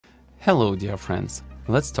Hello dear friends,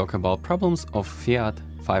 let's talk about problems of Fiat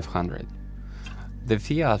 500. The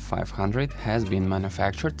Fiat 500 has been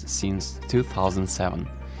manufactured since 2007.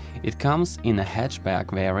 It comes in a hatchback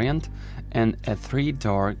variant and a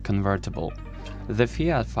 3-door convertible. The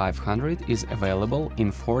Fiat 500 is available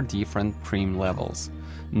in 4 different trim levels: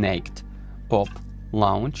 Naked, Pop,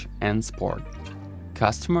 Lounge and Sport.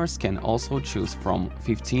 Customers can also choose from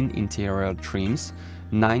 15 interior trims,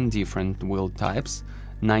 9 different wheel types,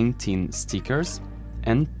 19 stickers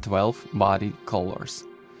and 12 body colors.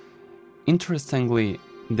 Interestingly,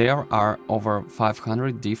 there are over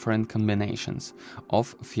 500 different combinations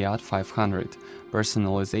of Fiat 500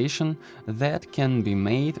 personalization that can be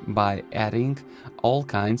made by adding all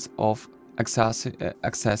kinds of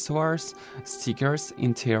accessories, stickers,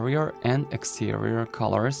 interior and exterior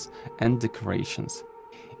colors and decorations.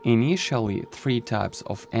 Initially, 3 types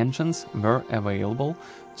of engines were available: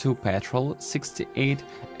 2 petrol 68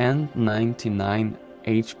 and 99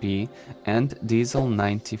 HP and diesel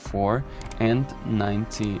 94 and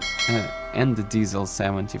diesel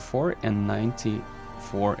 74 and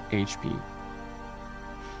 94 HP.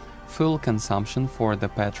 Fuel consumption for the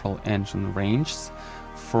petrol engine ranges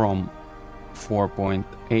from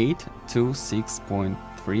 4.8 to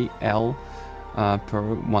 6.3 L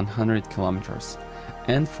per 100 kilometers,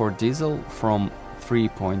 and for diesel from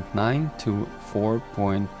 3.9 to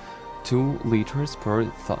 4.2 liters per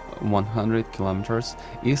 100 kilometers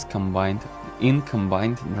is combined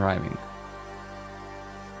driving.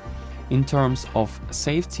 In terms of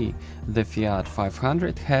safety, the Fiat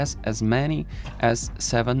 500 has as many as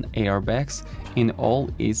 7 airbags in all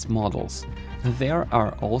its models. There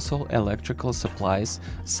are also electrical supplies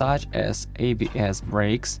such as ABS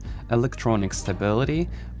brakes, electronic stability,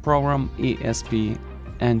 program ESP,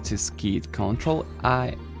 anti-skid control,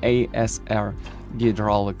 ASR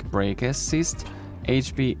hydraulic brake assist,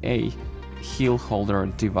 HBA heel holder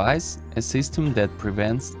device, a system that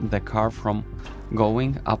prevents the car from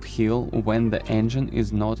going uphill when the engine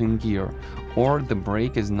is not in gear or the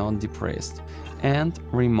brake is not depressed, and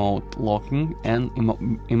remote locking and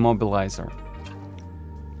immobilizer.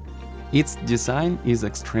 Its design is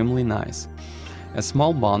extremely nice: a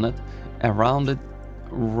small bonnet, a rounded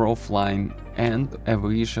roofline and a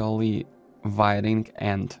visually widening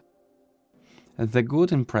end. The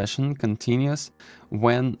good impression continues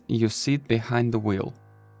when you sit behind the wheel.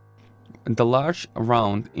 The large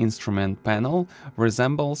round instrument panel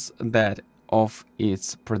resembles that of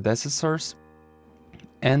its predecessors,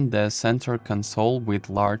 and the center console with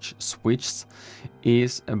large switches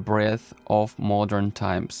is a breath of modern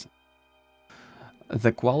times.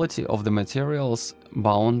 The quality of the materials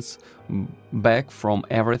bounces back from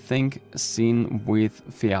everything seen with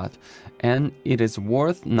Fiat, and it is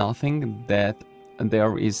worth nothing that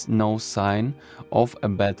there is no sign of a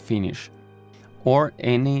bad finish or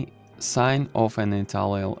any sign of an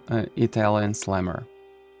Italian slammer.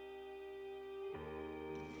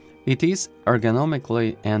 It is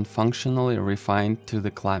ergonomically and functionally refined to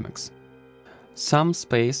the climax. Some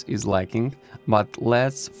space is lacking, but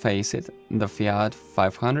let's face it, the Fiat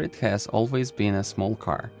 500 has always been a small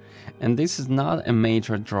car, and this is not a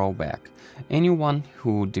major drawback. Anyone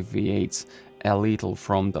who deviates a little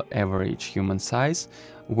from the average human size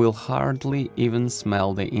will hardly even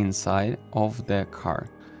smell the inside of this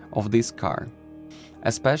car,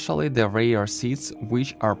 especially the rear seats,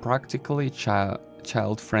 which are practically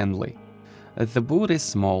child-friendly. The boot is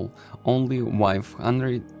small, only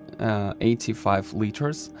 585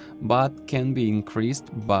 liters, but can be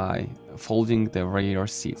increased by folding the rear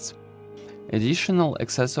seats. Additional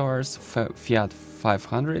accessories Fiat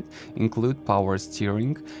 500 include power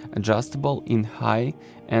steering, adjustable in high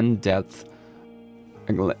and depth,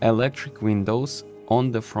 electric windows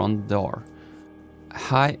on the front door,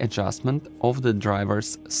 high adjustment of the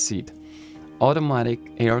driver's seat,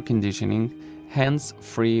 automatic air conditioning,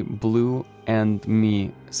 hands-free Blue and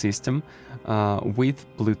Me system with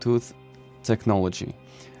Bluetooth technology,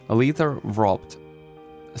 leather-wrapped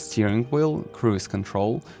steering wheel, cruise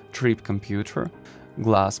control, trip computer,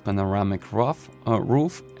 glass panoramic roof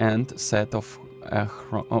and set of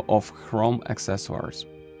chrome accessories.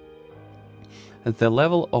 The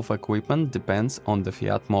level of equipment depends on the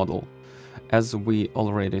Fiat model. As we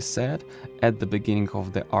already said at the beginning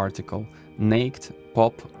of the article, Naked,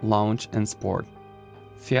 Pop, Lounge and Sport.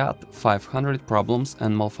 Fiat 500 problems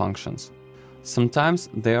and malfunctions. Sometimes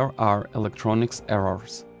there are electronics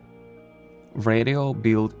errors, radio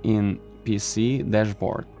built-in PC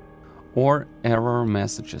dashboard, or error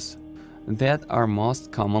messages that are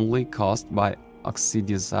most commonly caused by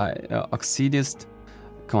oxidized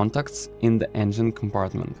contacts in the engine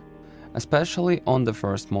compartment. Especially on the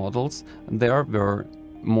first models, there were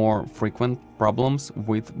more frequent problems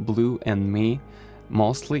with Blue and Me.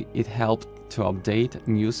 Mostly it helped to update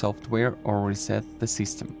new software or reset the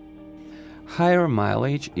system. Higher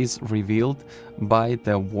mileage is revealed by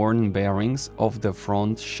the worn bearings of the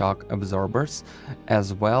front shock absorbers,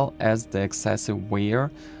 as well as the excessive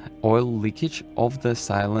wear, oil leakage of the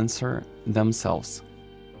silencer themselves.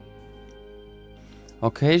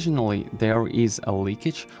 Occasionally, there is a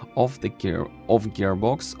leakage of the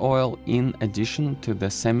gearbox oil in addition to the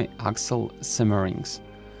semi-axle simmerings.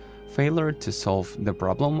 Failure to solve the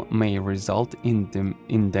problem may result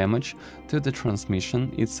in damage to the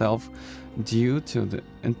transmission itself due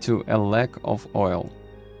to a lack of oil.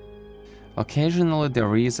 Occasionally,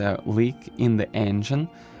 there is a leak in the engine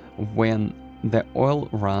when the oil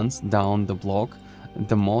runs down the block,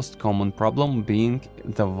 the most common problem being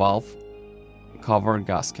the valve cover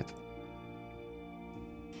gasket.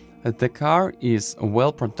 The car is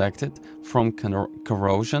well protected from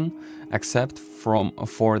corrosion except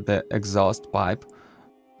for the exhaust pipe,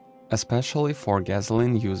 especially for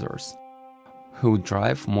gasoline users who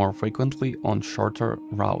drive more frequently on shorter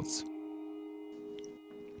routes.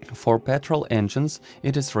 For petrol engines,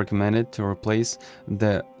 it is recommended to replace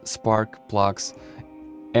the spark plugs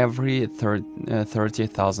every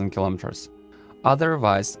 30,000 kilometers.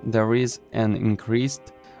 Otherwise, there is an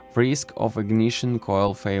increased risk of ignition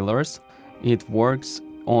coil failures. It works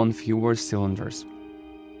on fewer cylinders.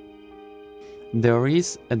 There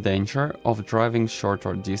is a danger of driving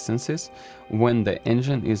shorter distances when the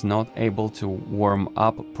engine is not able to warm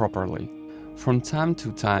up properly. From time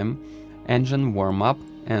to time, engine warm-up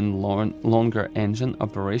and longer engine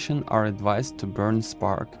operation are advised to burn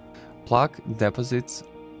spark plug deposits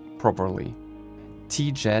properly.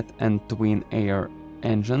 T-jet and twin-air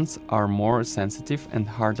engines are more sensitive and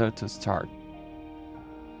harder to start.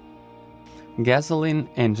 Gasoline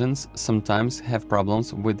engines sometimes have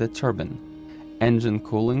problems with the turbine, engine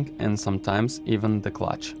cooling, and sometimes even the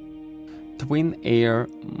clutch. Twin-air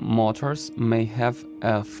motors may have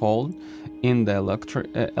a fault in the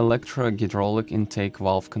electro-hydraulic intake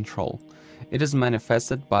valve control. It is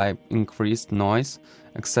manifested by increased noise,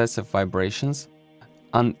 excessive vibrations,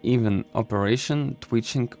 uneven operation,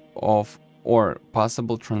 twitching of, or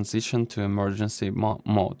possible transition to emergency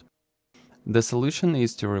mode. The solution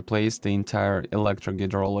is to replace the entire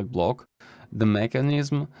electro-hydraulic block. The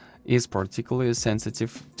mechanism is particularly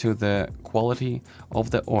sensitive to the quality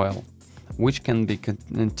of the oil, which can be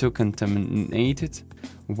contaminated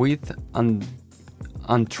with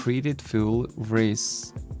untreated fuel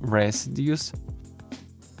residues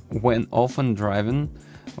when often driven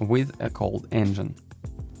with a cold engine.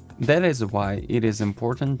 That is why it is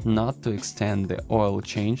important not to extend the oil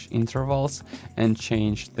change intervals and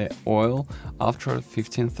change the oil after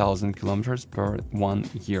 15,000 kilometers per 1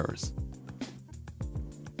 year.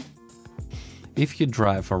 If you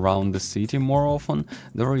drive around the city more often,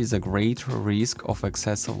 there is a greater risk of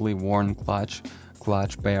excessively worn clutch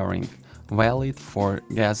bearing, valid for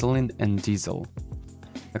gasoline and diesel.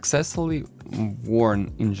 Excessively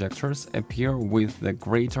worn injectors appear with the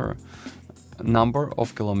greater number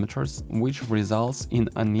of kilometers, which results in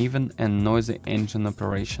uneven and noisy engine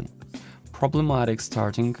operation, problematic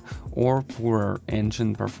starting, or poorer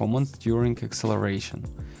engine performance during acceleration.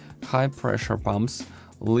 High pressure pumps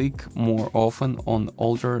leak more often on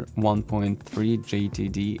older 1.3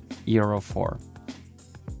 JTD Euro 4.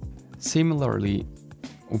 Similarly,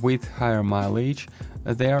 with higher mileage,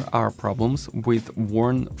 there are problems with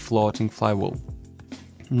worn floating flywheel,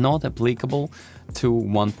 not applicable to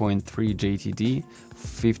 1.3 JTD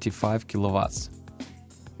 55 kilowatts,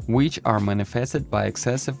 which are manifested by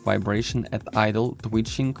excessive vibration at idle,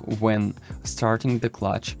 twitching when starting the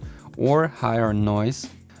clutch, or higher noise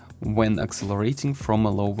when accelerating from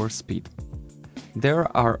a lower speed.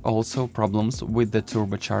 There are also problems with the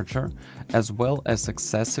turbocharger, as well as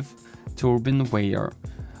excessive turbine wear,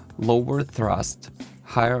 lower thrust,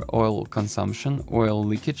 higher oil consumption, oil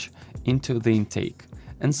leakage into the intake,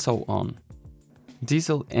 and so on.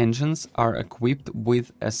 Diesel engines are equipped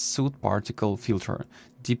with a soot particle filter,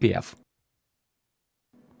 DPF,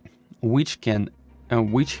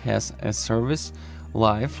 which has a service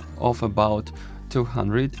life of about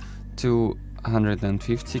 200 to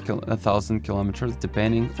 150,000 kilometers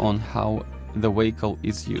depending on how the vehicle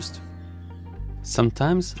is used.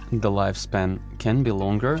 Sometimes the lifespan can be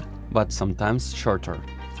longer, but sometimes shorter,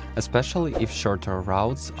 especially if shorter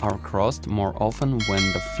routes are crossed more often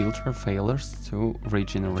when the filter fails to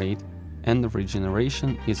regenerate and the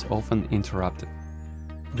regeneration is often interrupted.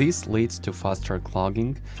 This leads to faster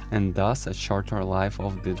clogging and thus a shorter life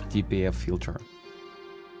of the DPF filter.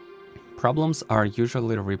 Problems are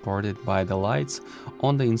usually reported by the lights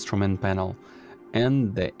on the instrument panel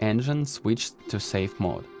and the engine switched to safe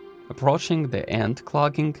mode. Approaching the end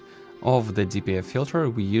clogging of the DPF filter,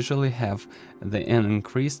 we usually have an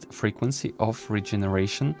increased frequency of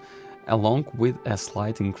regeneration along with a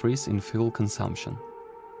slight increase in fuel consumption.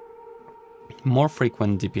 More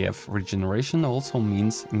frequent DPF regeneration also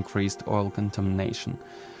means increased oil contamination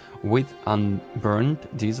with unburned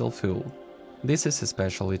diesel fuel. This is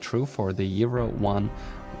especially true for the Euro 1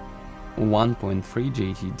 1.3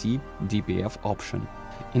 JTD DPF option.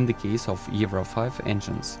 In the case of Euro 5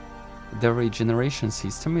 engines, the regeneration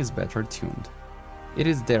system is better tuned. It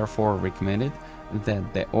is therefore recommended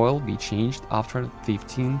that the oil be changed after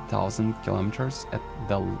 15,000 kilometers at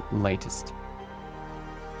the latest.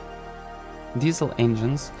 Diesel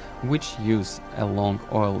engines, which use a long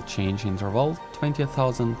oil change interval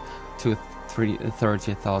 20,000 to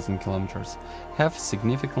 30,000 kilometers, have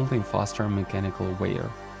significantly faster mechanical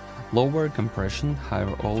wear, lower compression,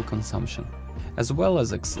 higher oil consumption, as well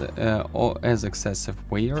as excessive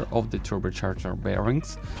wear of the turbocharger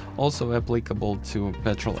bearings, also applicable to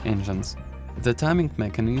petrol engines. The timing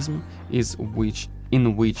mechanism is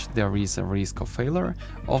in which there is a risk of failure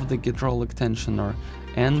of the hydraulic tensioner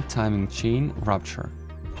and timing chain rupture.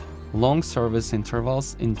 Long service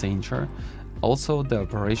intervals in danger, also the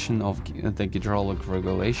operation of the hydraulic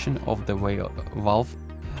regulation of the valve,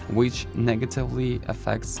 which negatively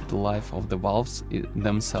affects the life of the valves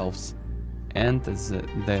themselves and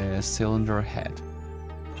the cylinder head.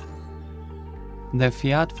 The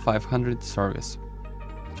Fiat 500 service.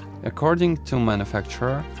 According to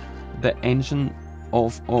manufacturer, the engine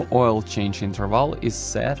of oil change interval is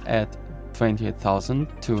set at 20,000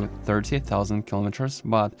 to 30,000 kilometers,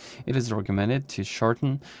 but it is recommended to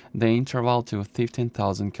shorten the interval to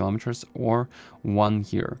 15,000 kilometers or 1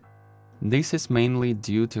 year. This is mainly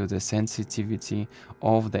due to the sensitivity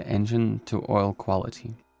of the engine to oil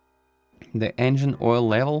quality. The engine oil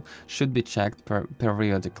level should be checked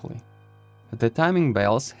periodically. The timing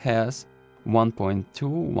belts has 1.2,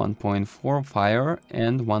 1.4 fire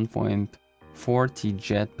and 1.4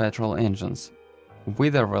 T-jet petrol engines,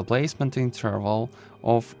 with a replacement interval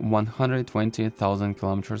of 120,000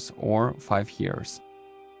 kilometers or 5 years.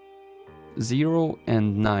 0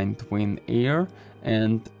 and 9 twin air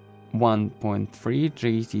and 1.3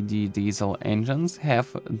 JTD diesel engines have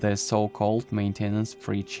the so-called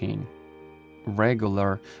maintenance-free chain.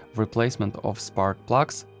 Regular replacement of spark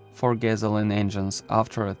plugs for gasoline engines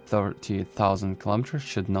after 30,000 kilometers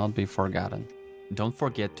should not be forgotten. Don't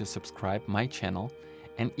forget to subscribe my channel,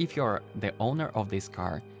 and if you're the owner of this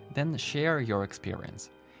car, then share your experience.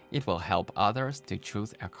 It will help others to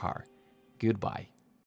choose a car. Goodbye.